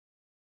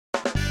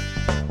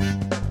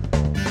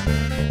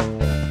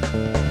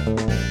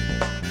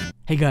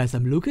Hey guys,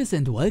 I'm Lucas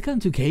and welcome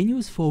to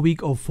kNews for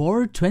week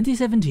 04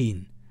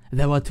 2017.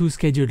 There were two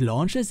scheduled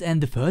launches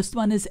and the first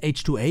one is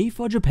H-IIA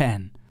for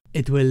Japan.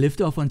 It will lift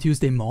off on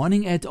Tuesday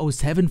morning at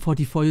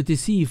 0744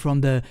 UTC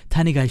from the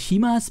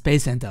Tanegashima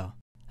Space Center.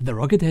 The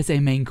rocket has a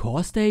main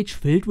core stage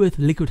filled with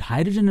liquid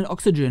hydrogen and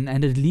oxygen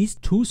and at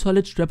least two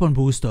solid strap-on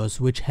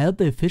boosters which help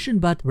the efficient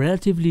but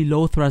relatively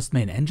low thrust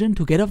main engine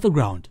to get off the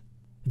ground.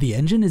 The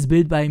engine is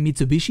built by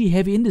Mitsubishi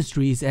Heavy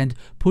Industries and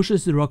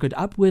pushes the rocket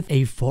up with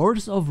a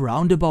force of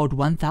round about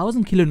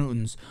 1000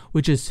 kilonewtons,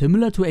 which is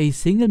similar to a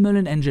single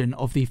Merlin engine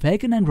of the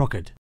Falcon 9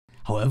 rocket.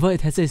 However,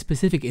 it has a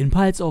specific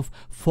impulse of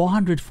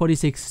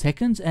 446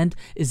 seconds and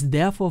is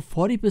therefore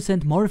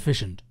 40% more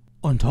efficient.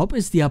 On top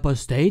is the upper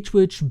stage,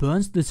 which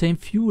burns the same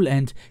fuel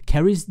and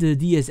carries the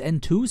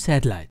DSN-2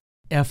 satellite.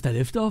 After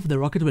liftoff, the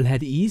rocket will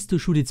head east to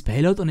shoot its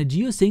payload on a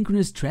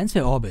geosynchronous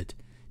transfer orbit.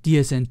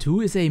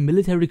 DSN-2 is a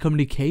military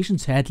communication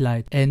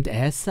satellite and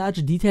as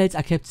such details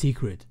are kept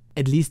secret.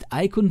 At least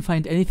I couldn't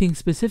find anything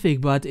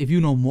specific, but if you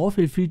know more,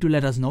 feel free to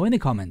let us know in the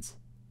comments.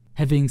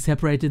 Having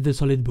separated the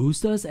solid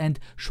boosters and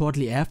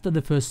shortly after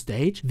the first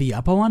stage, the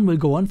upper one will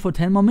go on for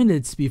 10 more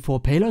minutes before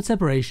payload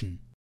separation.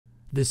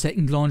 The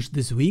second launch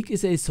this week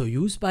is a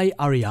Soyuz by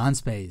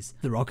Arianespace.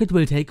 The rocket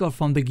will take off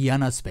from the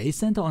Guyana Space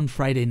Center on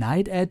Friday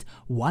night at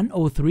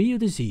 1:03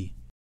 UTC.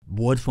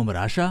 Bought from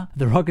Russia,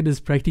 the rocket is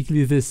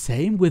practically the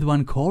same with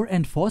one core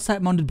and four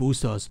side-mounted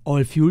boosters,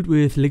 all fueled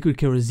with liquid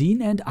kerosene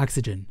and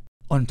oxygen.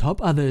 On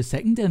top are the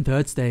second and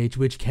third stage,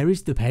 which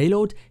carries the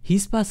payload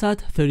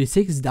Hispasat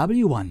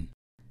 36W-1.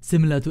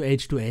 Similar to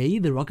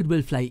H-IIA, the rocket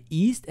will fly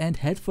east and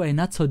head for a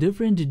not so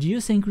different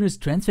geosynchronous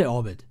transfer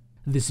orbit.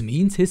 This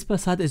means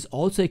Hispasat is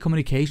also a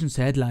communication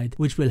satellite,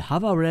 which will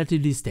hover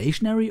relatively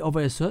stationary over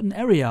a certain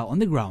area on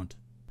the ground.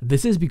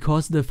 This is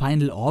because the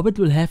final orbit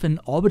will have an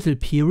orbital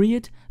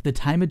period, the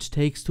time it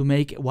takes to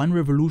make one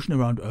revolution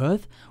around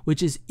Earth,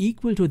 which is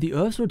equal to the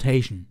Earth's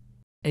rotation.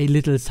 A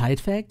little side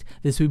fact,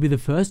 this will be the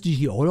first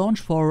GTO launch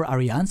for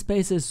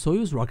Arianespace's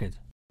Soyuz rocket.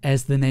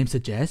 As the name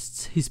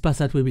suggests,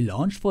 Hispasat will be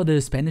launched for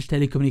the Spanish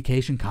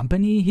telecommunication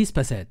company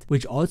Hispasat,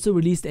 which also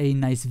released a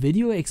nice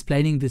video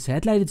explaining the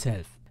satellite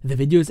itself. The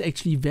video is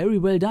actually very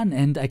well done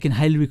and I can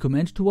highly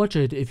recommend to watch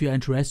it if you are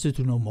interested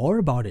to know more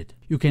about it.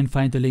 You can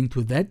find the link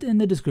to that in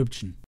the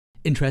description.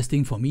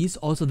 Interesting for me is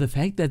also the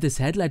fact that the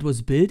satellite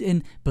was built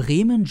in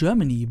Bremen,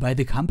 Germany by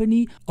the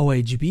company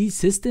OHB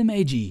System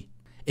AG.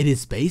 It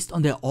is based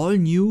on their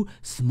all-new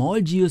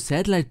small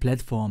geosatellite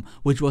platform,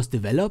 which was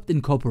developed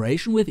in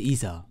cooperation with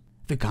ESA.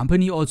 The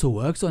company also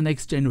works on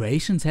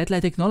next-generation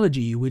satellite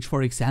technology, which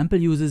for example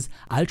uses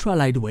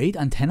ultra-lightweight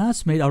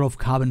antennas made out of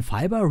carbon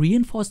fiber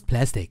reinforced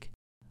plastic.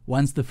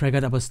 Once the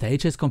frigate upper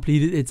stage has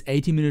completed its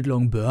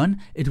 80-minute-long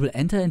burn, it will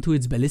enter into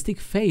its ballistic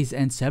phase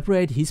and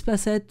separate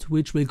Hispasat,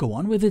 which will go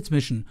on with its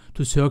mission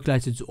to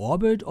circulate its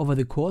orbit over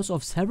the course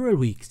of several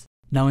weeks.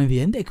 Now in the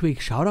end, a quick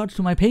shout out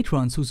to my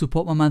patrons who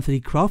support my monthly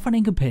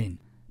crowdfunding campaign.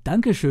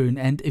 Dankeschön,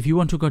 and if you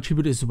want to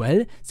contribute as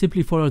well,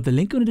 simply follow the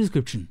link in the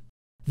description.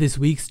 This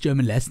week's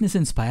German lesson is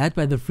inspired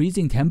by the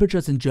freezing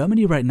temperatures in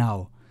Germany right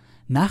now.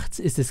 Nachts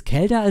ist es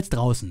kälter als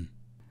draußen.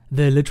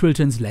 The literal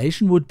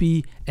translation would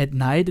be, at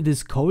night it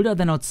is colder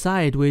than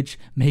outside, which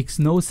makes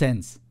no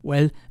sense.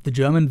 Well, the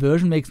German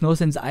version makes no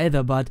sense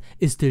either, but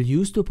is still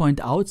used to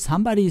point out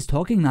somebody is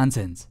talking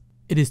nonsense.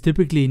 It is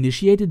typically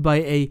initiated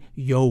by a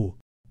yo,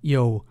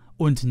 yo,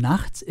 und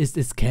nachts ist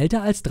es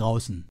kälter als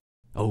draußen.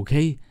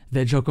 Okay,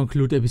 that shall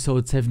conclude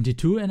episode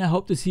 72 and I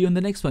hope to see you in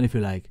the next one if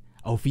you like.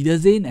 Auf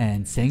Wiedersehen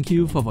and thank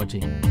you for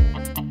watching.